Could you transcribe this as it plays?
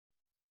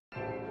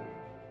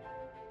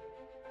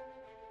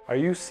Are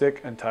you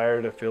sick and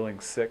tired of feeling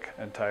sick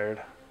and tired?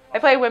 I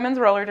play women's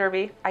roller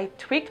derby. I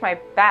tweaked my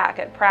back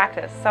at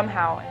practice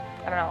somehow.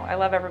 I don't know, I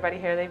love everybody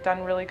here. They've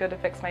done really good to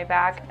fix my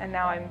back, and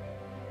now I'm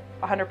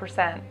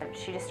 100%.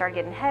 She just started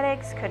getting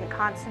headaches, couldn't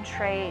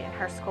concentrate, and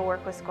her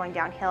schoolwork was going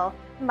downhill.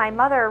 My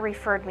mother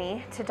referred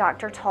me to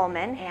Dr.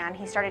 Tolman, and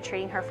he started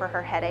treating her for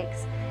her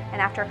headaches.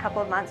 And after a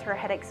couple of months, her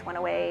headaches went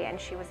away, and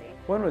she was able.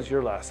 When was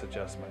your last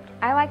adjustment?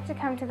 I like to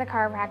come to the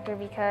chiropractor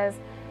because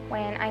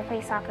when I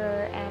play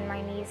soccer and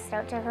my knees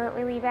start to hurt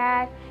really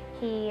bad,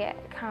 he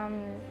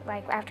comes,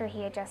 like after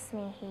he adjusts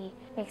me, he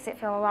makes it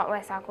feel a lot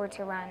less awkward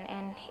to run,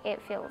 and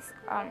it feels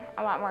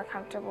a lot more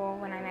comfortable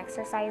when I'm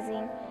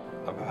exercising.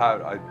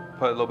 I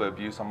put a little bit of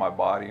abuse on my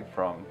body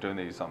from doing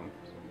these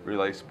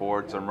relay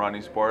sports and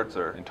running sports,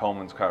 or in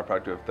Tolman's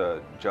Chiropractic with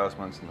the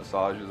adjustments and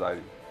massages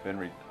I've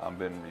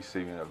been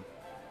receiving have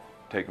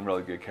taken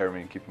really good care of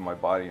me and keeping my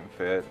body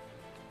fit.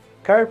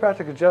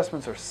 Chiropractic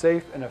adjustments are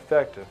safe and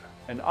effective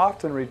and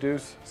often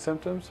reduce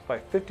symptoms by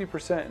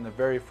 50% in the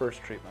very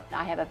first treatment.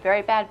 I have a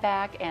very bad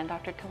back, and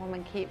Dr.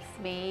 Tolman keeps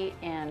me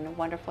in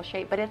wonderful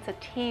shape, but it's a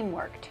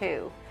teamwork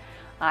too.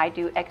 I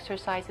do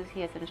exercises.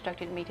 He has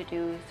instructed me to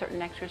do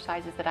certain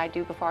exercises that I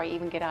do before I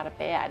even get out of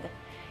bed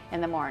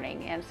in the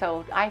morning, and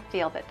so I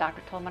feel that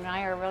Dr. Tolman and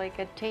I are a really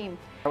good team.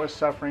 I was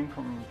suffering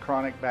from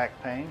chronic back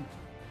pain.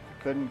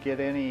 I couldn't get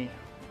any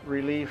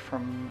relief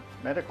from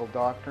medical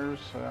doctors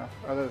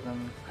other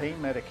than pain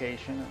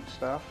medication and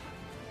stuff.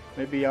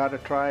 Maybe you ought to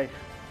try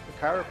the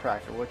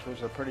chiropractor, which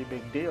was a pretty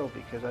big deal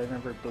because I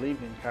never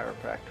believed in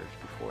chiropractors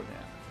before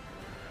then.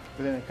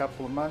 Within a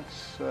couple of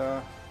months,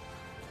 I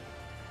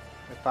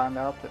found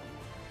out that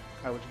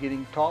I was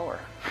getting taller.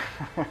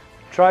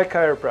 Try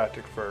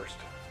chiropractic first.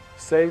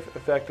 Safe,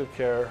 effective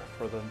care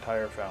for the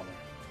entire family.